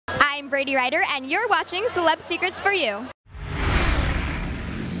I'm Brady Reiter, and you're watching Celeb Secrets for You.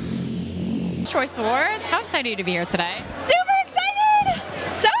 Choice Awards. How excited to be here today. Super excited!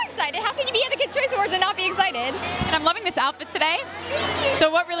 So excited. How can you be at the Kids' Choice Awards and not be excited? And I'm loving this outfit today.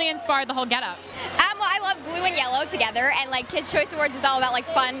 So what really inspired the whole getup? Well, I love blue and yellow together, and like Kids' Choice Awards is all about like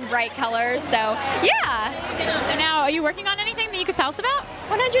fun, bright colors. So yeah. And now, are you working on anything that you could tell us about?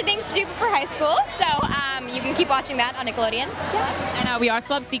 100 Things to Do for High School. So you can keep watching that on Nickelodeon. Yeah. And we are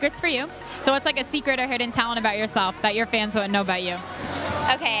Celeb Secrets for You. So what's like a secret or hidden talent about yourself that your fans wouldn't know about you?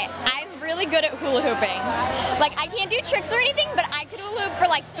 Okay, I'm really good at hula hooping. Like, I can't do tricks or anything, but I could hula hoop for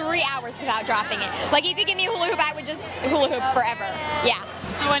like 3 hours without dropping it. Like, if you give me a hula hoop, I would just hula hoop forever. Yeah.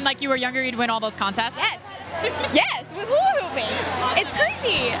 So when like you were younger, you'd win all those contests? Yes. Yes, with hula hooping. It's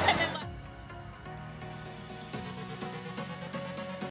crazy.